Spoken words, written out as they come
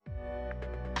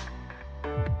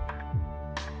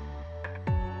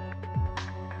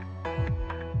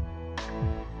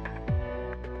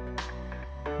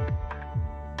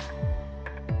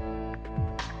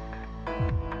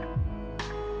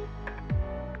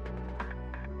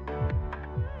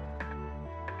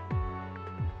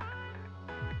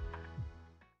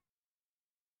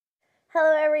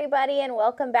Hello, everybody, and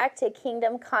welcome back to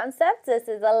Kingdom Concepts. This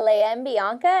is Alea and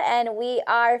Bianca, and we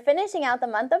are finishing out the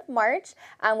month of March.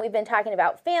 We've been talking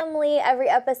about family. Every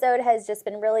episode has just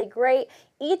been really great.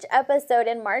 Each episode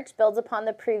in March builds upon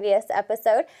the previous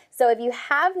episode. So if you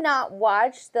have not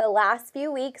watched the last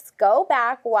few weeks, go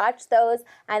back, watch those,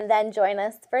 and then join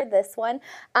us for this one.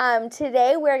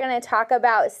 Today, we're going to talk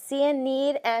about see a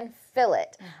need and fill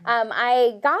it.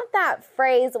 I got that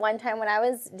phrase one time when I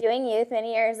was doing youth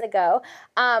many years ago.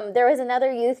 There was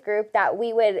another youth group that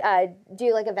we would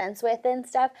do like events with and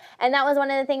stuff. And that was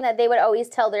one of the things that they would always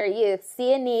tell their youth,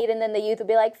 see a need, and then the youth would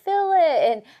be like, fill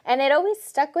it. And it always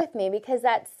stuck with me because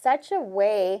that's such a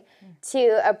way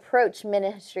to approach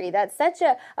ministry. That's such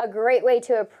a great way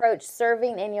to approach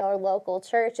serving in your local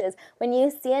churches. When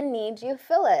you see a need, you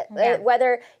fill it. Yeah.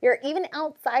 Whether you're even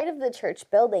outside of the church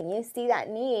building, you see that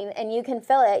need and you can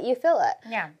fill it, you fill it.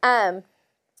 Yeah.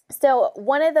 So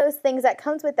one of those things that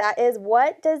comes with that is,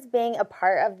 what does being a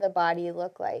part of the body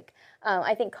look like?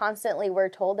 I think constantly we're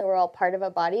told that we're all part of a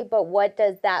body, but what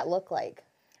does that look like?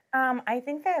 I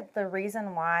think that the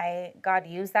reason why God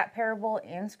used that parable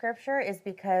in Scripture is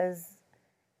because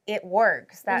it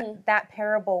works. That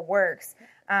parable works.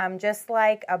 Just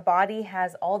like a body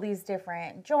has all these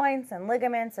different joints and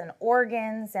ligaments and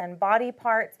organs and body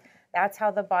parts, that's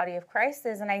how the body of Christ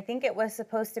is. And I think it was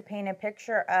supposed to paint a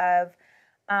picture of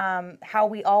how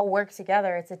we all work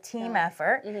together. It's a team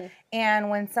effort. And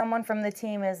when someone from the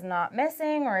team is not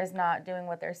missing or is not doing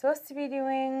what they're supposed to be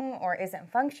doing or isn't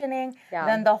functioning,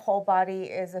 then the whole body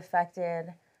is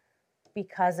affected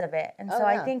because of it. And so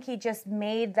I think he just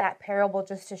made that parable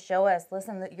just to show us,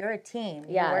 listen, that you're a team.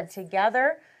 You work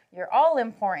together. You're all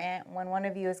important. When one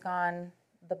of you is gone,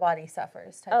 the body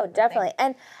suffers. Oh, definitely.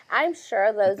 And I'm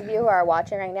sure those of you who are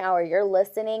watching right now or you're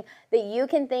listening, that you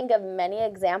can think of many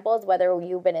examples, whether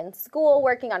you've been in school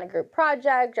working on a group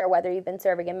project or whether you've been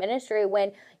serving in ministry,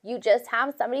 when you just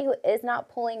have somebody who is not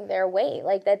pulling their weight,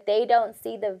 like that they don't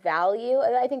see the value.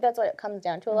 And I think that's what it comes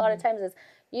down to a lot of times, is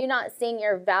you not seeing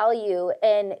your value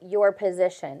in your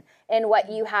position and what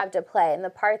you have to play and the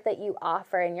part that you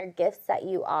offer and your gifts that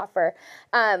you offer.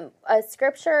 A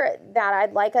scripture that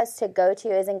I'd like us to go to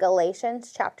is in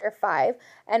Galatians chapter 5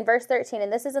 and verse 13.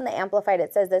 And this is in the Amplified.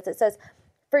 It says this. It says,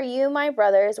 "For you, my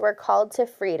brothers, were called to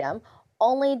freedom.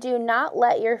 Only do not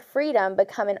let your freedom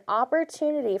become an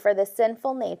opportunity for the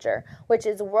sinful nature, which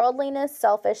is worldliness,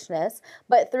 selfishness,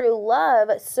 but through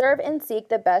love serve and seek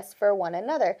the best for one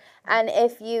another." And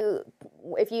if you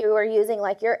are using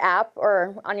like your app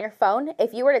or on your phone,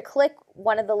 if you were to click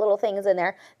one of the little things in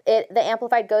there, the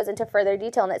Amplified goes into further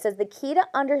detail, and it says the key to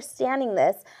understanding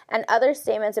this and other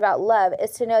statements about love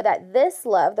is to know that this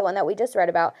love, the one that we just read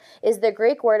about, is the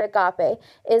Greek word agape,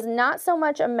 is not so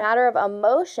much a matter of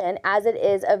emotion as it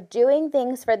is of doing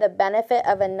things for the benefit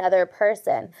of another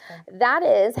person. That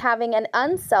is, having an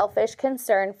unselfish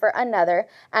concern for another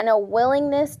and a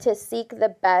willingness to seek the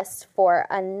best for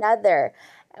another.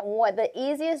 And what the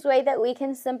easiest way that we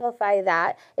can simplify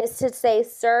that is to say,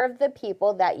 serve the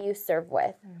people that you serve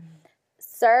with.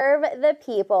 Serve the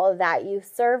people that you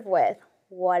serve with.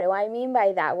 What do I mean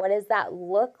by that? What does that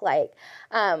look like?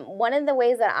 One of the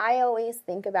ways that I always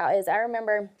think about is, I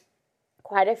remember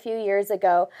quite a few years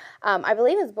ago, I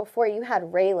believe it was before you had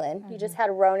Raylan. You just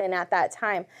had Ronan at that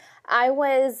time. I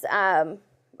was...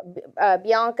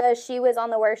 Bianca, she was on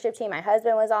the worship team. My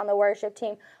husband was on the worship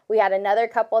team. We had another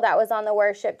couple that was on the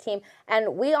worship team,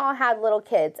 and we all had little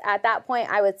kids. At that point,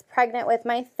 I was pregnant with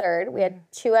my third. We had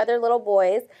two other little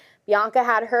boys. Bianca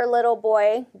had her little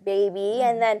boy, baby,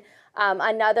 and then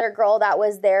another girl that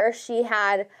was there, she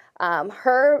had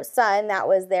her son that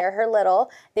was there, her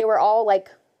little. They were all like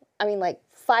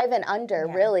 5 and under,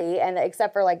 really, and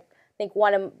except for I think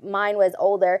one of mine was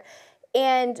older.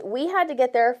 And we had to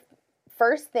get there.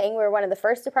 First thing, we were one of the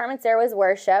first departments there was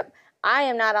worship. I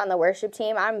am not on the worship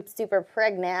team. I'm super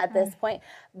pregnant at this point.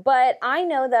 But I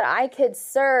know that I could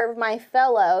serve my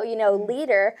fellow,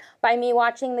 leader by me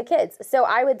watching the kids. So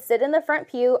I would sit in the front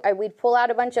pew. We'd pull out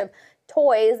a bunch of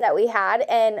toys that we had.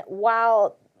 And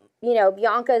while,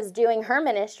 Bianca's doing her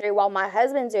ministry, while my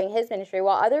husband's doing his ministry,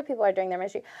 while other people are doing their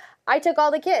ministry, I took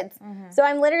all the kids. So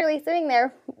I'm literally sitting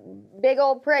there, big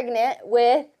old pregnant,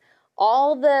 with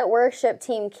all the worship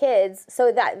team kids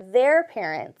so that their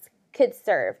parents could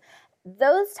serve.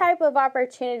 Those type of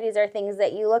opportunities are things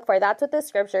that you look for. That's what the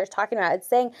scripture is talking about. It's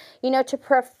saying, to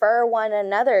prefer one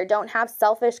another. Don't have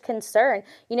selfish concern.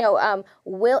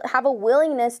 Have a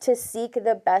willingness to seek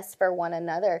the best for one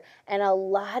another. And a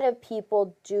lot of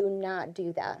people do not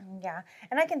do that. Yeah.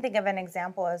 And I can think of an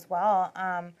example as well.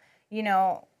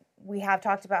 We have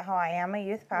talked about how I am a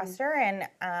youth pastor, and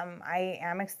I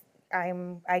am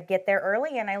I get there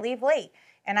early and I leave late.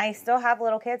 And I still have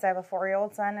little kids. I have a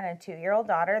 4-year-old son and a 2-year-old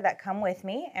daughter that come with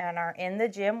me and are in the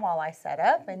gym while I set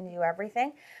up and do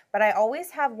everything. But I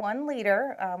always have one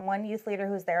leader, one youth leader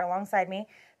who's there alongside me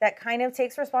that kind of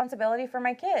takes responsibility for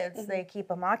my kids. They keep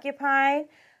them occupied.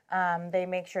 They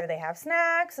make sure they have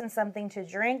snacks and something to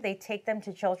drink. They take them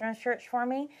to children's church for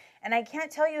me. And I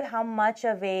can't tell you how much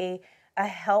of a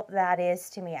help that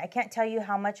is to me. I can't tell you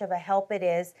how much of a help it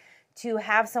is to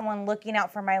have someone looking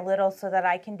out for my little so that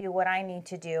I can do what I need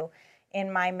to do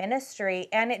in my ministry.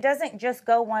 And it doesn't just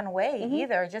go one way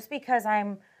either. Just because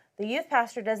I'm the youth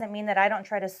pastor doesn't mean that I don't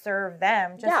try to serve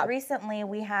them. Just recently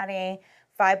we had a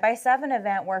 5x7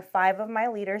 event where 5 of my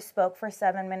leaders spoke for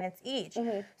 7 minutes each.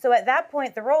 So at that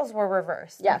point, the roles were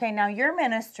reversed. Okay, now you're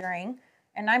ministering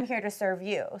and I'm here to serve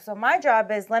you. So my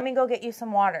job is, let me go get you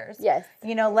some waters. Yes.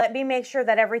 You know, let me make sure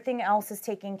that everything else is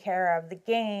taken care of, the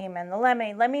game and the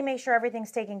lemon. Let me make sure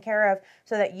everything's taken care of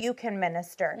so that you can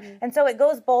minister. And so it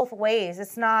goes both ways.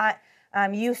 It's not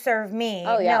you serve me.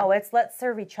 No, it's let's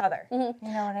serve each other. You know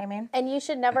what I mean? And you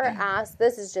should never ask,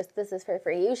 this is for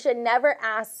free. You should never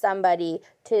ask somebody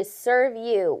to serve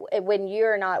you when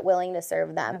you're not willing to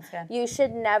serve them. You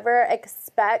should never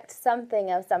expect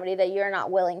something of somebody that you're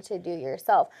not willing to do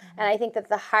yourself. And I think that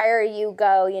the higher you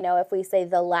go, you know, if we say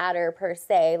the ladder per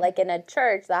se, like in a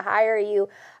church, the higher you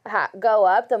go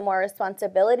up, the more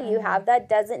responsibility you have. That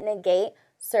doesn't negate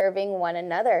serving one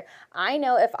another. I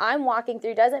know if I'm walking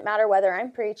through, doesn't matter whether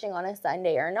I'm preaching on a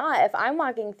Sunday or not, if I'm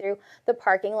walking through the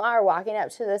parking lot or walking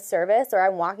up to the service or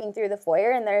I'm walking through the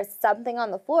foyer and there's something on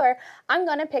the floor, I'm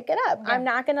going to pick it up. I'm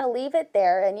not going to leave it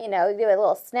there and, you know, do a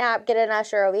little snap, get an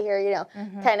usher over here, you know,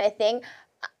 kind of thing.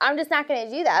 I'm just not going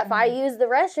to do that. If I use the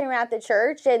restroom at the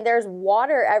church and there's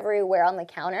water everywhere on the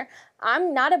counter,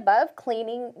 I'm not above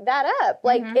cleaning that up.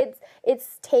 Like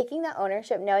it's taking the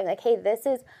ownership, knowing like, hey, this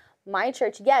is my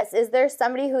church. Yes. Is there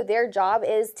somebody who their job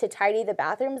is to tidy the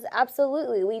bathrooms?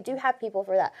 Absolutely. We do have people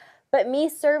for that. But me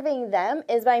serving them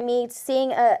is by me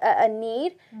seeing a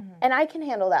need, and I can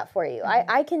handle that for you.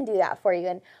 I can do that for you.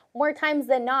 And more times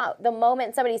than not, the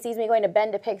moment somebody sees me going to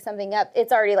bend to pick something up,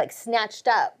 it's already like snatched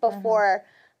up before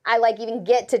I like even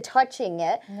get to touching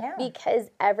it,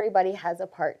 because everybody has a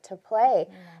part to play.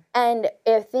 And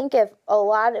I think if a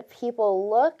lot of people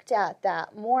looked at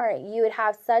that more, you would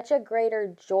have such a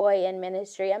greater joy in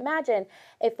ministry. Imagine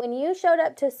if when you showed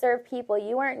up to serve people,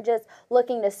 you weren't just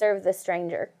looking to serve the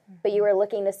stranger, but you were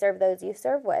looking to serve those you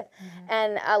serve with.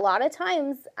 And a lot of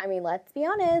times, I mean, let's be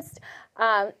honest,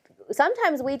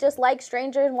 sometimes we just like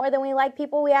strangers more than we like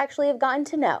people we actually have gotten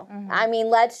to know. I mean,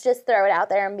 let's just throw it out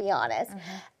there and be honest.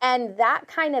 And that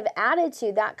kind of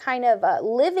attitude, that kind of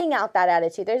living out that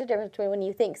attitude, there's a difference between when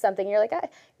you think something, you're like, you're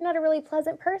not a really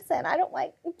pleasant person. I don't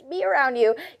like to be around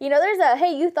you. You know, there's a,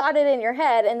 hey, you thought it in your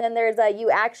head, and then there's a you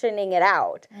actioning it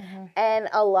out. And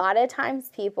a lot of times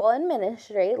people in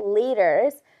ministry,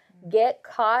 leaders, get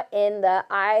caught in the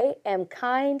I am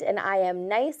kind and I am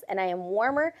nice and I am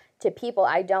warmer to people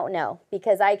I don't know,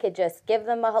 because I could just give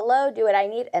them a hello, do what I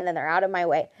need, and then they're out of my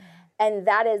way. And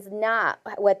that is not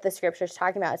what the scripture is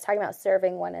talking about. It's talking about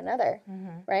serving one another,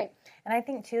 right? And I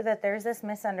think, too, that there's this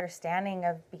misunderstanding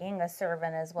of being a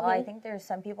servant as well. I think there's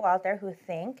some people out there who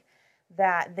think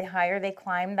that the higher they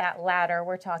climb that ladder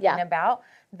we're talking about,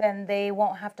 then they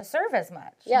won't have to serve as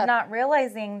much. Not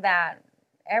realizing that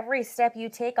every step you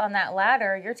take on that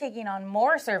ladder, you're taking on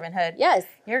more servanthood. Yes.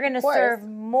 You're going to serve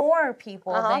more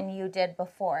people than you did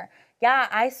before. Yeah,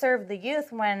 I served the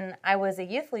youth when I was a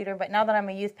youth leader, but now that I'm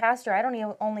a youth pastor, I don't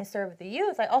even only serve the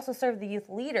youth, I also serve the youth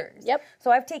leaders. So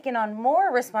I've taken on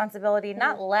more responsibility,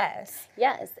 not less.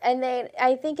 Yes, and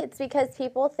I think it's because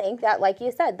people think that, like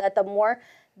you said, that the more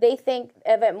they think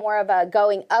of it more of a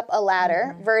going up a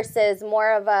ladder versus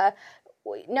more of a,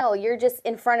 no, you're just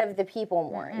in front of the people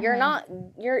more. You're not,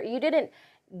 you didn't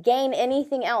gain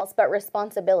anything else but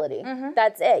responsibility.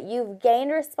 That's it. You've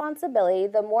gained responsibility.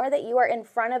 The more that you are in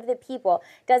front of the people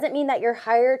doesn't mean that you're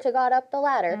higher to God up the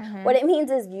ladder. What it means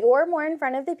is you're more in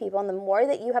front of the people, and the more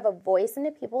that you have a voice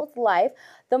into people's life,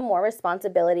 the more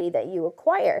responsibility that you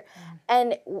acquire.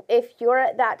 And if you're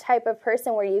that type of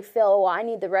person where you feel, well, I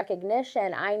need the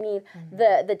recognition, I need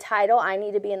the title, I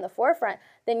need to be in the forefront,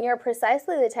 then you're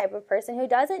precisely the type of person who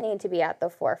doesn't need to be at the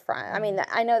forefront. I mean,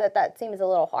 I know that seems a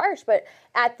little harsh, but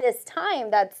at this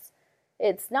time,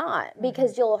 it's not,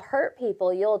 because you'll hurt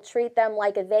people. You'll treat them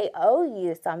like they owe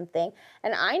you something.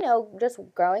 And I know, just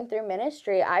growing through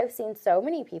ministry, I've seen so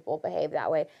many people behave that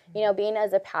way. You know, being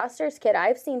as a pastor's kid,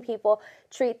 I've seen people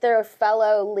treat their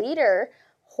fellow leader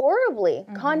horribly,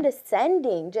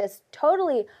 condescending, just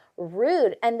totally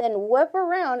rude and then whip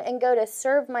around and go to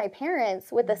serve my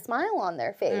parents with a smile on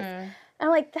their face. I'm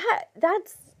like,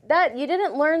 that you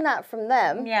didn't learn that from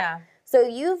them. Yeah. So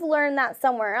you've learned that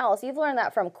somewhere else. You've learned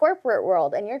that from corporate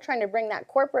world, and you're trying to bring that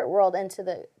corporate world into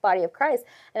the body of Christ,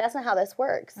 and that's not how this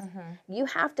works. You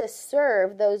have to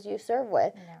serve those you serve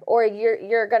with, or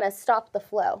you're going to stop the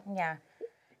flow. Yeah.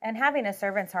 And having a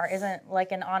servant's heart isn't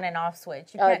like an on and off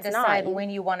switch. You can't decide when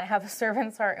you want to have a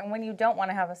servant's heart and when you don't want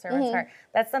to have a servant's heart.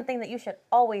 That's something that you should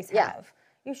always have.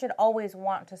 You should always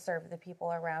want to serve the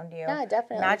people around you. Yeah,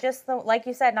 definitely. Not just like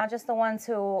you said, not just the ones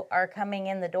who are coming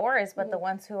in the doors, but the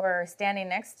ones who are standing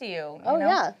next to you. You know?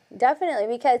 Yeah,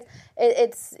 definitely. Because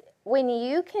it's when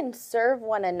you can serve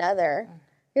one another,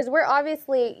 because we're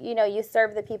obviously, you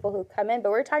serve the people who come in, but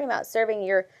we're talking about serving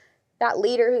that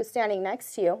leader who's standing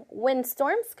next to you. When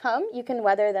storms come, you can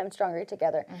weather them stronger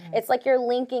together. It's like you're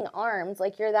linking arms,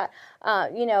 like you're that,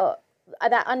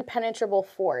 that unpenetrable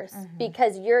force,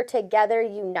 because you're together,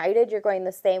 united, you're going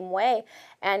the same way.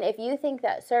 And if you think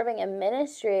that serving in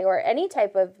ministry or any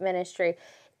type of ministry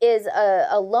is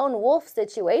a lone wolf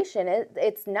situation,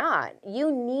 it's not.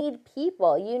 You need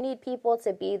people. You need people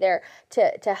to be there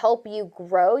to help you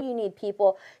grow. You need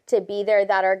people to be there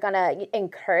that are going to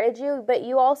encourage you, but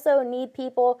you also need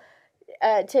people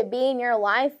to be in your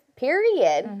life,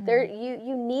 period.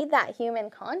 You need that human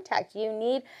contact. You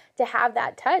need to have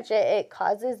that touch. It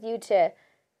causes you to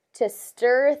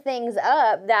stir things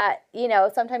up that,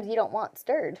 sometimes you don't want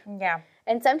stirred. Yeah.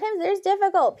 And sometimes there's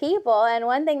difficult people. And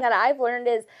one thing that I've learned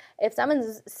is if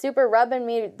someone's super rubbing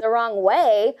me the wrong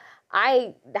way,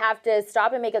 I have to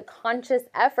stop and make a conscious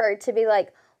effort to be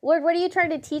like, Lord, what are you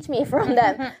trying to teach me from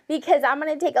them? Because I'm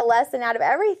going to take a lesson out of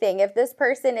everything. If this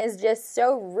person is just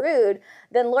so rude,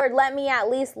 then Lord, let me at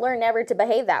least learn never to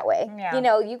behave that way. Yeah.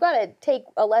 You got to take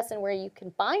a lesson where you can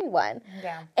find one.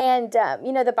 Yeah. And,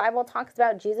 the Bible talks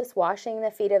about Jesus washing the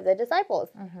feet of the disciples.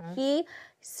 He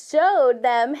showed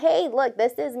them, hey, look,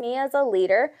 this is me as a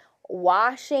leader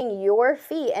washing your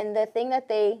feet. And the thing that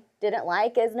they didn't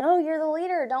like is, no, you're the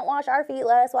leader. Don't wash our feet.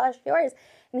 Let us wash yours.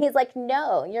 And he's like,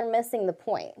 no, you're missing the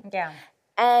point. Yeah.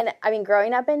 And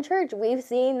growing up in church, we've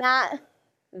seen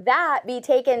that be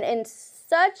taken in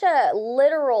such a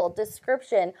literal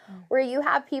description where you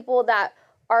have people that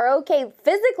are okay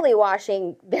physically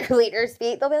washing their leaders'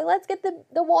 feet. They'll be like, let's get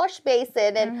the wash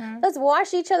basin and let's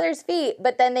wash each other's feet.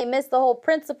 But then they miss the whole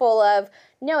principle of,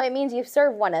 no, it means you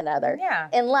serve one another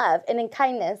in love and in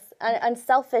kindness,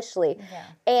 unselfishly.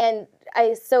 Yeah.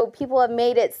 And so people have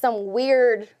made it some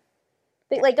weird,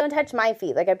 like, don't touch my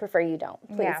feet. Like, I prefer you don't.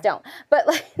 Please don't. But,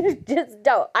 like, just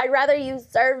don't. I'd rather you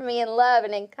serve me in love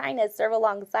and in kindness, serve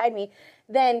alongside me,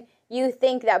 than you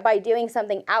think that by doing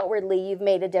something outwardly, you've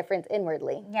made a difference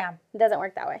inwardly. Yeah. It doesn't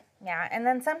work that way. Yeah. And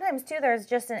then sometimes, too, there's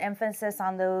just an emphasis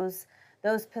on those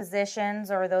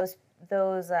positions or those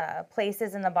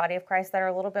places in the body of Christ that are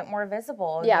a little bit more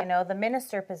visible. Yeah. The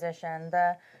minister position,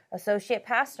 the associate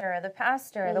pastor, the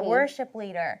pastor, the worship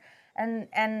leader.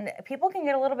 And people can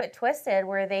get a little bit twisted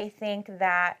where they think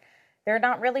that they're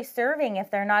not really serving if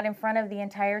they're not in front of the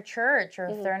entire church or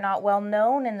if they're not well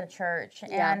known in the church.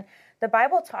 Yeah. And the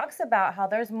Bible talks about how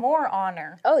there's more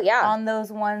honor on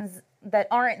those ones that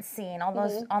aren't seen,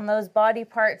 on those body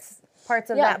parts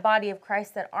of that body of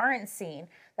Christ that aren't seen,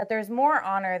 that there's more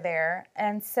honor there.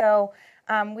 And so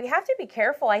we have to be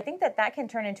careful. I think that can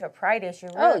turn into a pride issue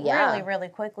really, really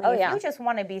quickly. If you just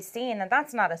want to be seen, then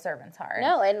that's not a servant's heart.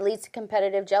 No, and it leads to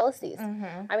competitive jealousies.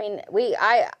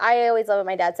 I always love what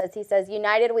my dad says. He says,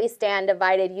 united we stand,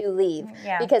 divided you leave.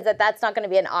 Yeah. Because that's not going to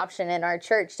be an option in our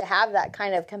church to have that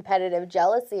kind of competitive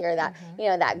jealousy or that,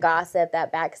 that gossip,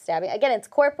 that backstabbing. Again, it's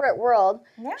corporate world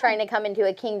trying to come into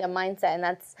a kingdom mindset, and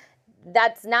that's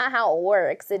not how it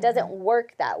works. It doesn't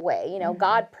work that way.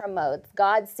 God promotes.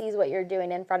 God sees what you're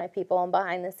doing in front of people and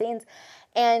behind the scenes.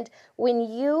 And when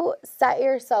you set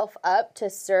yourself up to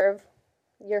serve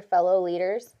your fellow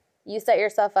leaders, you set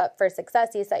yourself up for success.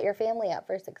 You set your family up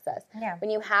for success. Yeah.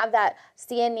 When you have that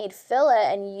see a need, fill it,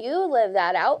 and you live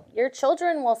that out, your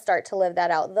children will start to live that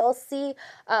out. They'll see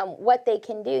what they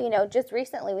can do. Just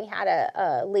recently we had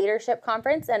a leadership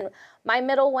conference, and my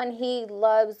middle one, he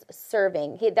loves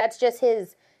serving. That's just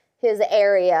his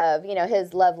area of,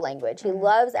 his love language. He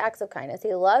loves acts of kindness.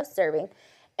 He loves serving.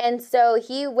 And so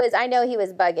I know he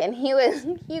was bugging.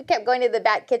 He kept going to the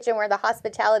back kitchen where the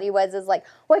hospitality was like,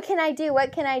 what can I do?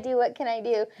 What can I do? What can I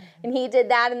do? And he did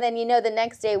that. And then, the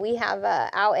next day we have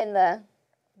out in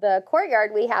the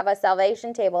courtyard, we have a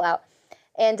salvation table out.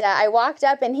 And I walked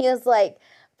up and he was like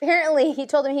apparently he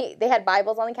told them they had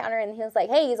Bibles on the counter, and he was like,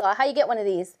 hey, he's all, how you get one of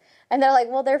these? And they're like,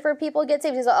 well, they're for people to get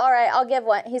saved. He's like, all right, I'll give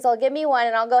one. He's all, give me one,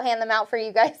 and I'll go hand them out for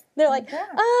you guys. They're like, let's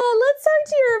talk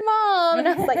to your mom. And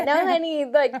I was like, no, honey,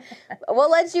 like, we'll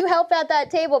let you help at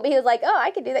that table. But he was like, oh, I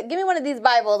could do that. Give me one of these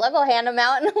Bibles. I'll go hand them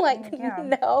out. And I'm like,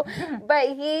 no.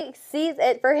 But he sees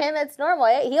it. For him, it's normal.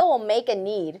 He will make a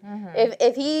need.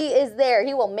 If he is there,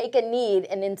 he will make a need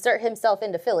and insert himself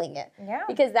into filling it. Yeah.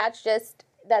 Because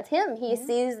that's him. He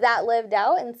sees that lived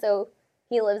out, and so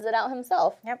he lives it out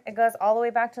himself. Yep. It goes all the way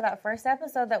back to that first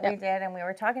episode that we did, and we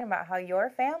were talking about how your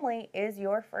family is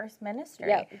your first ministry.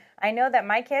 Yep. I know that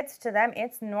my kids, to them,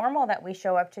 it's normal that we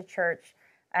show up to church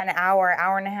an hour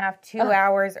and a half, 2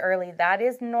 hours early. That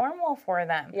is normal for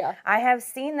them. Yeah. I have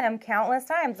seen them countless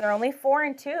times. They're only 4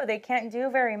 and 2. They can't do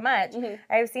very much.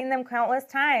 I've seen them countless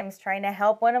times trying to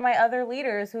help one of my other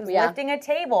leaders who's lifting a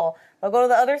table. They'll go to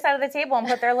the other side of the table and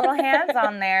put their little hands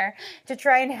on there to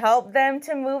try and help them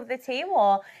to move the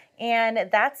table. And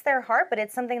that's their heart, but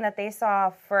it's something that they saw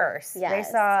first. Yes.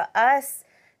 They saw us.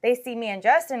 They see me and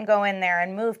Justin go in there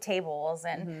and move tables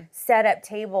and set up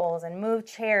tables and move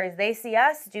chairs. They see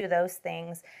us do those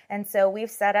things. And so we've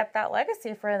set up that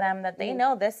legacy for them that they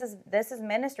know this is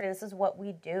ministry. This is what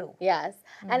we do. Yes.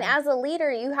 And as a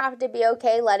leader, you have to be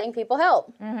okay letting people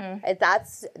help.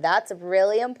 That's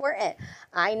really important.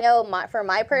 I know for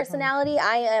my personality,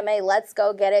 I am a let's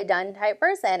go get it done type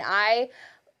person.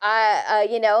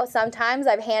 Sometimes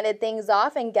I've handed things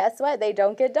off, and guess what? They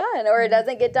don't get done, or it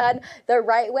doesn't get done the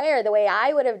right way or the way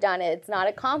I would have done it. It's not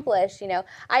accomplished.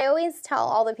 I always tell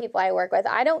all the people I work with,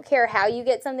 I don't care how you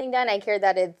get something done. I care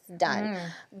that it's done.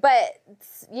 But,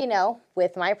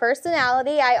 with my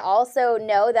personality, I also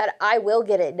know that I will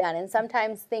get it done. And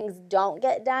sometimes things don't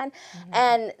get done.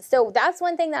 And so that's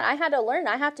one thing that I had to learn.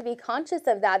 I have to be conscious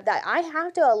of that I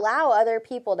have to allow other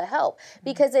people to help.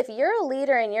 Because if you're a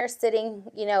leader and you're sitting,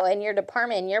 in your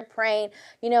department and you're praying,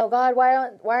 God, why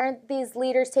aren't these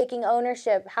leaders taking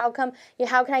ownership? How can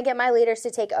I get my leaders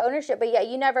to take ownership? But yet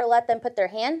you never let them put their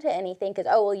hand to anything because,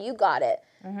 you got it.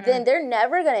 Then they're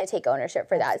never going to take ownership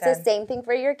for that. It's the same thing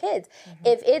for your kids.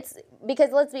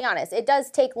 Because let's be honest, it does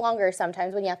take longer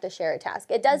sometimes when you have to share a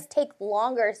task. It does take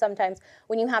longer sometimes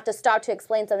when you have to stop to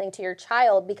explain something to your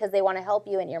child because they want to help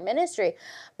you in your ministry.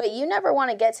 But you never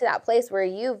want to get to that place where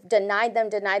you've denied them.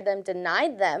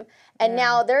 And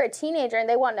now they're a teenager and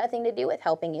they want nothing to do with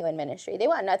helping you in ministry. They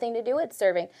want nothing to do with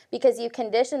serving because you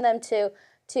condition them to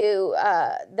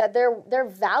that their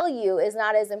value is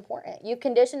not as important. You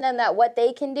condition them that what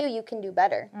they can do, you can do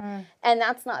better. And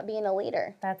that's not being a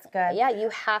leader. That's good. Yeah, you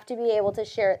have to be able to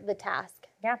share the task.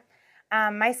 Yeah.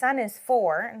 My son is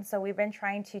 4, and so we've been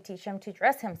trying to teach him to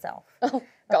dress himself. Oh,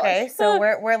 okay, so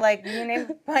we're like, you need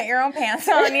to put your own pants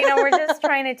on. We're just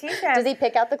trying to teach him. Does he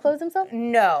pick out the clothes himself?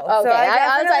 No. Okay, so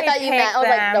I thought you meant. I was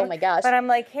like, oh my gosh. But I'm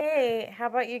like, hey, how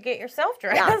about you get yourself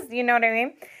dressed? Yeah. You know what I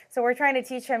mean? So we're trying to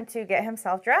teach him to get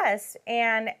himself dressed.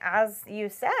 And as you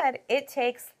said, it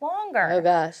takes longer. Oh,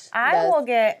 gosh. I will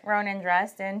get Ronan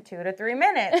dressed in 2 to 3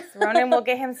 minutes. Ronan will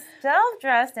get himself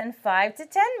dressed in 5 to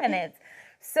 10 minutes.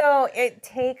 So it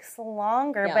takes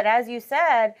longer. Yeah. But as you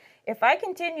said, if I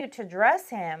continue to dress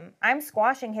him, I'm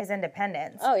squashing his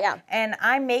independence. Oh, yeah. And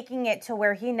I'm making it to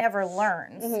where he never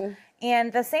learns.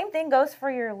 And the same thing goes for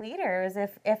your leaders.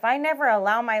 If I never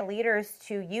allow my leaders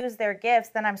to use their gifts,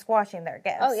 then I'm squashing their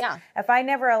gifts. Oh, yeah. If I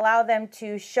never allow them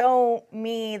to show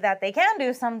me that they can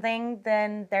do something,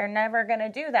 then they're never going to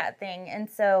do that thing. And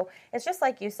so it's just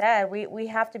like you said, we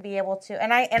have to be able to,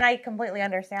 and I completely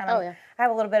understand. Oh, yeah. I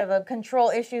have a little bit of a control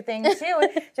issue thing too,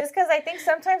 just because I think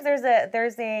sometimes there's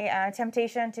a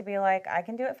temptation to be like, I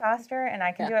can do it faster and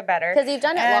I can do it better. Because you've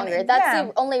done it longer. That's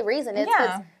the only reason. It's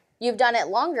because you've done it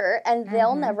longer, and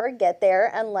they'll never get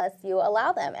there unless you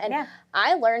allow them. And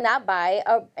I learned that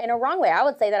in a wrong way. I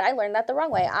would say that I learned that the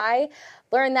wrong way. I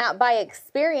learned that by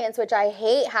experience, which I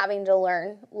hate having to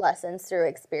learn lessons through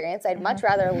experience. I'd much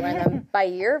rather learn them by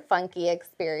your funky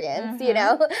experience,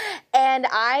 And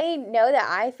I know that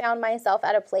I found myself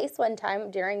at a place one time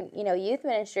during, youth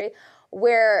ministry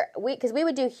where because we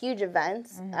would do huge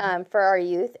events for our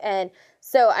youth. And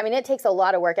so, it takes a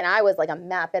lot of work, and I was like,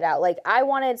 map it out. Like, I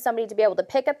wanted somebody to be able to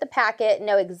pick up the packet,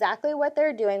 know exactly what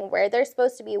they're doing, where they're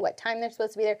supposed to be, what time they're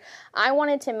supposed to be there. I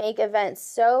wanted to make events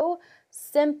so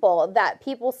simple that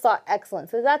people saw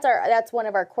excellence. So that's one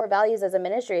of our core values as a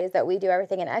ministry, is that we do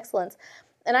everything in excellence.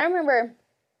 And I remember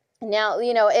now,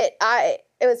 it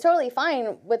was totally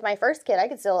fine with my first kid.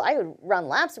 I would run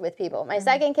laps with people. My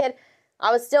second kid,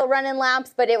 I was still running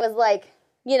laps, but it was like,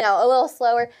 a little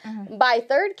slower. By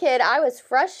third kid, I was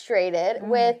frustrated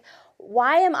with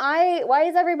why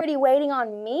is everybody waiting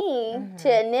on me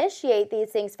to initiate these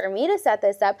things for me to set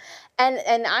this up?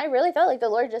 And I really felt like the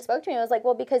Lord just spoke to me. I was like,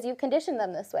 well, because you've conditioned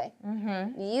them this way.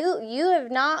 You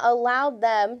have not allowed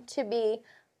them to be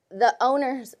the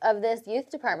owners of this youth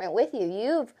department with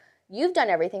you. You've done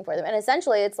everything for them. And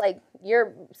essentially it's like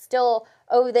you're still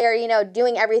over there,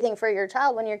 doing everything for your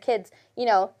child when your kid's,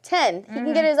 10. He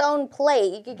can get his own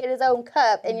plate. He can get his own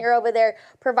cup. And you're over there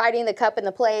providing the cup and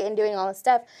the plate and doing all this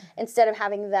stuff instead of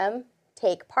having them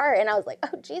take part. And I was like,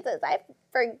 oh, Jesus,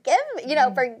 forgive me.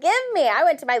 Forgive me. I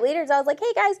went to my leaders. I was like,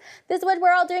 hey, guys, this is what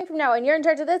we're all doing from now on. You're in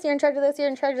charge of this. You're in charge of this. You're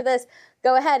in charge of this.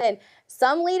 Go ahead. And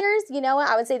some leaders,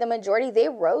 I would say the majority, they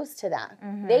rose to that.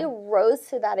 They rose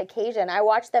to that occasion. I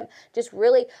watched them just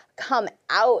really come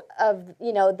out of,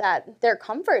 their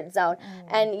comfort zone.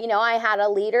 And, I had a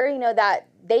leader, that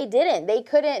they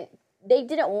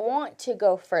didn't want to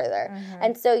go further.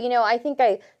 And so, I think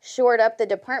I shored up the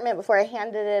department before I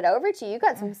handed it over to you. You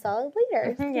got some solid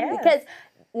leaders. Yes. Because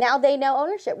now they know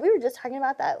ownership. We were just talking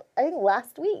about that, I think,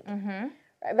 last week.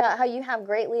 About how you have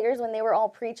great leaders when they were all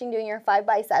preaching, doing your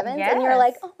 5x7s. Yes. And you're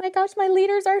like, oh my gosh, my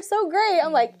leaders are so great.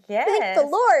 I'm like, thank the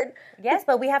Lord. Yes,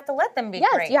 but we have to let them be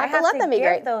great. You have to let them be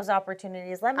great. Give those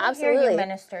opportunities. Let me Absolutely. hear you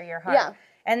minister your heart. Yeah.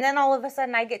 And then all of a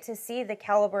sudden I get to see the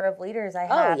caliber of leaders I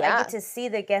have. I get to see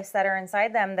the gifts that are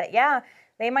inside them that,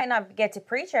 they might not get to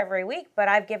preach every week, but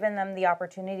I've given them the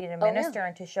opportunity to minister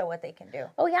and to show what they can do.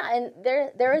 Oh, yeah. And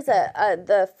there is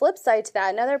the flip side to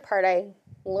that. Another part I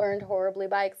learned horribly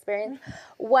by experience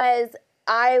was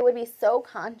I would be so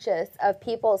conscious of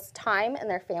people's time and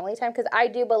their family time, because I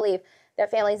do believe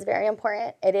that family is very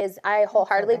important. It is, I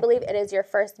wholeheartedly believe it is your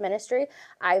first ministry.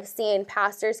 I've seen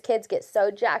pastors' kids get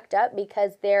so jacked up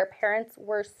because their parents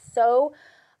were so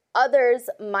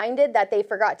others-minded that they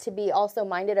forgot to be also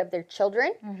minded of their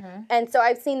children. And so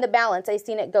I've seen the balance. I've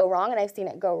seen it go wrong and I've seen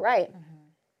it go right.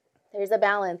 There's a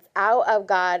balance. Out of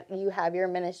God, you have your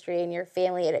ministry and your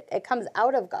family. It comes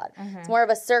out of God. It's more of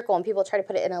a circle, and people try to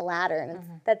put it in a ladder, and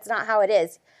that's not how it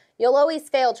is. You'll always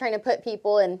fail trying to put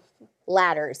people in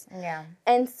ladders. Yeah.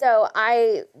 And so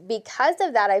because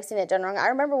of that, I've seen it done wrong. I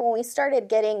remember when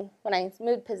I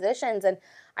moved positions and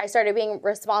I started being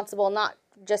responsible not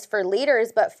just for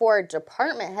leaders, but for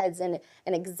department heads and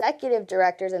executive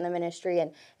directors in the ministry.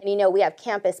 And we have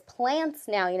campus plants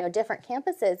now, different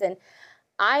campuses. And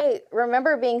I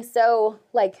remember being so,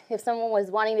 like, if someone was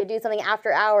wanting to do something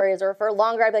after hours or for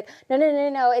longer, I'd be like,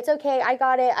 no, it's okay. I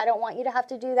got it. I don't want you to have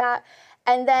to do that.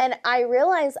 And then I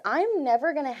realized I'm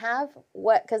never going to have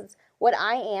what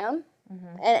I am,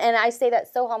 and I say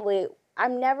that so humbly,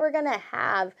 I'm never going to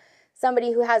have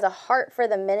somebody who has a heart for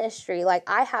the ministry like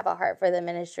I have a heart for the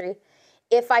ministry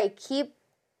if I keep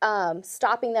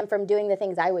stopping them from doing the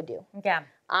things I would do. Yeah.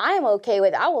 I'm okay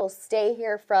with, I will stay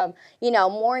here from,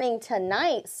 morning to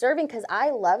night serving because I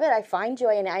love it. I find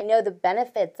joy and I know the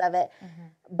benefits of it,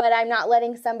 but I'm not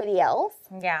letting somebody else.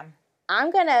 Yeah. I'm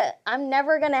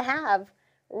never going to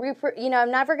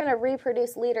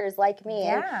reproduce leaders like me.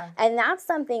 Yeah. And that's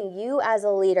something you as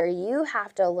a leader, you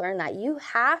have to learn that. You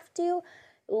have to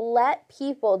let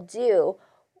people do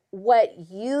what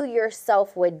you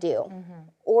yourself would do.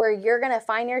 Or you're going to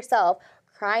find yourself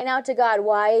crying out to God,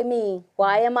 why me?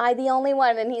 Why am I the only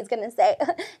one? And he's going to say,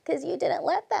 because you didn't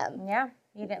let them. Yeah,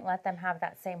 you didn't let them have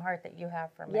that same heart that you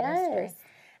have for ministry. Yes.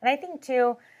 And I think,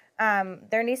 too,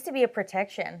 there needs to be a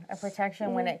protection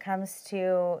when it comes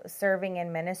to serving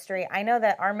in ministry. I know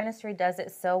that our ministry does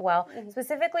it so well.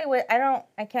 Specifically,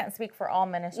 I can't speak for all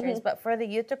ministries, but for the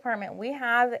youth department, we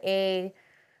have a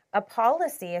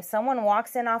policy. If someone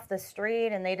walks in off the street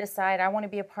and they decide, I want to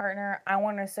be a partner, I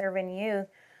want to serve in youth,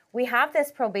 we have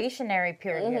this probationary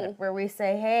period where we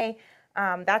say, hey,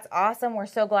 that's awesome. We're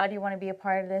so glad you want to be a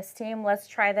part of this team. Let's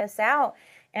try this out.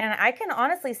 And I can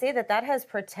honestly say that has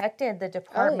protected the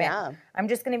department. Oh, yeah. I'm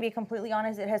just going to be completely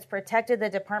honest. It has protected the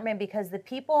department because the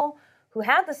people who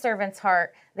had the servant's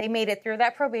heart, they made it through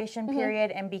that probation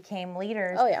period and became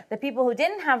leaders. Oh, yeah. The people who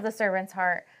didn't have the servant's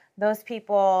heart, those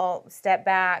people stepped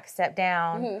back, stepped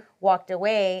down, walked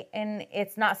away, and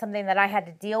it's not something that I had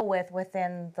to deal with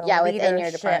within the leadership. Within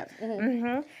your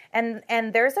department.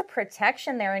 And there's a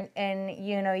protection there, and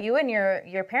you and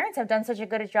your parents have done such a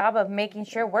good job of making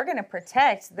sure we're going to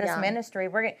protect this ministry.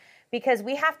 Because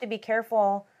we have to be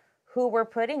careful who we're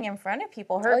putting in front of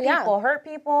people. Hurt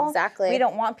people. Exactly. We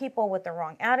don't want people with the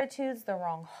wrong attitudes, the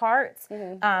wrong hearts,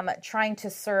 trying to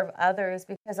serve others,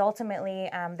 because ultimately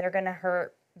they're going to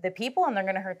hurt the people and they're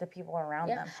going to hurt the people around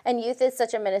them. And youth is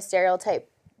such a ministerial type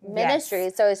ministry.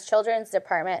 So is children's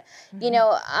department.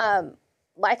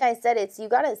 Like I said, you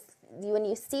when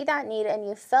you see that need and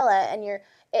you fill it,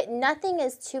 and nothing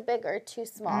is too big or too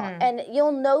small. And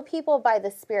you'll know people by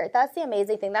the Spirit. That's the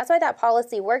amazing thing. That's why that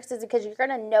policy works, is because you're going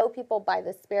to know people by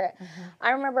the Spirit.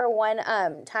 I remember one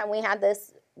time we had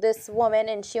this woman,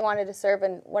 and she wanted to serve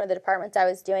in one of the departments I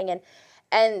was doing,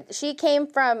 and she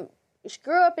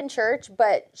grew up in church,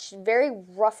 but she's very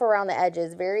rough around the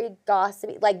edges, very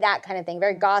gossipy, like that kind of thing,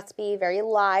 very gossipy, very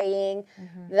lying,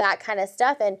 that kind of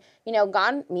stuff. And,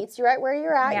 God meets you right where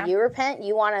you're at. Yeah. You repent,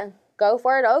 you want to go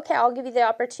for it. Okay, I'll give you the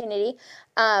opportunity.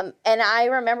 And I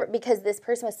remember, because this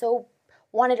person was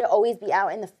wanted to always be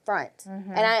out in the front.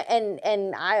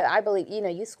 And I believe,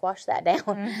 you squash that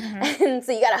down. And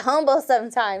so you got to humble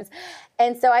sometimes.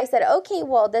 And so I said, okay,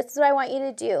 well, this is what I want you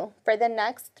to do for the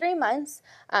next 3 months.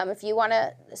 If you want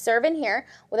to serve in here,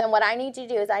 well, then what I need you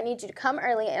to do is I need you to come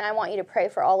early, and I want you to pray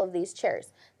for all of these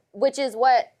chairs, which is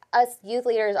what us youth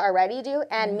leaders already do.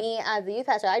 And me as the youth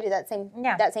pastor, I do that same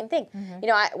thing.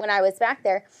 When I was back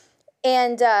there,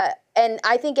 and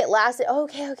I think it lasted.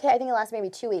 Okay. I think it lasted maybe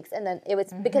 2 weeks, and then it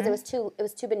was because it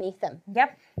was too beneath them.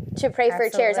 Yep. To pray for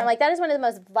chairs. I'm like, that is one of the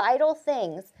most vital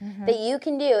things that you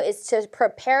can do, is to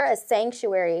prepare a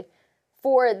sanctuary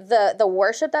for the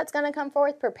worship that's going to come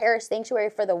forth. Prepare a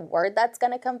sanctuary for the word that's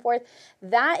going to come forth.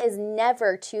 That is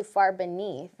never too far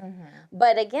beneath.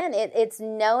 But again,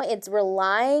 it's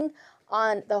relying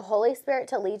on the Holy Spirit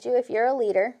to lead you if you're a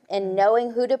leader, and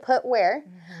knowing who to put where.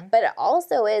 But it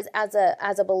also is, as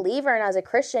a believer and as a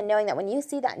Christian, knowing that when you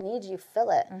see that need, you fill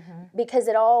it, because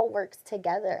it all works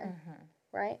together,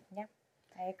 right? Yeah,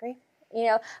 I agree.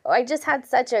 I just had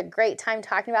such a great time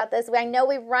talking about this. I know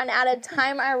we've run out of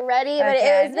time already, but it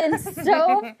has been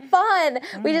so fun.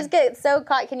 We just get so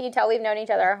caught. Can you tell we've known each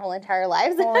other our whole entire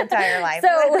lives?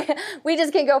 So we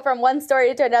just can go from one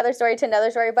story to another story to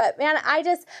another story. But man, I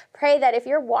just pray that if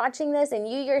you're watching this and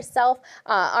you yourself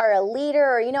are a leader,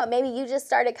 or maybe you just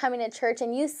started coming to church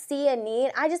and you see a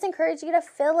need, I just encourage you to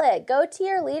fill it. Go to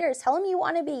your leaders. Tell them you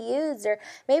want to be used, or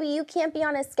maybe you can't be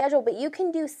on a schedule, but you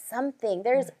can do something.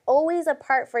 There's always a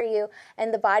part for you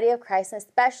in the body of Christ, and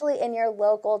especially in your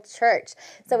local church.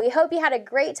 So we hope you had a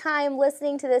great time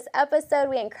listening to this episode.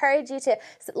 We encourage you to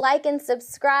like and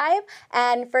subscribe,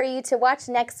 and for you to watch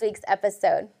next week's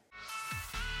episode.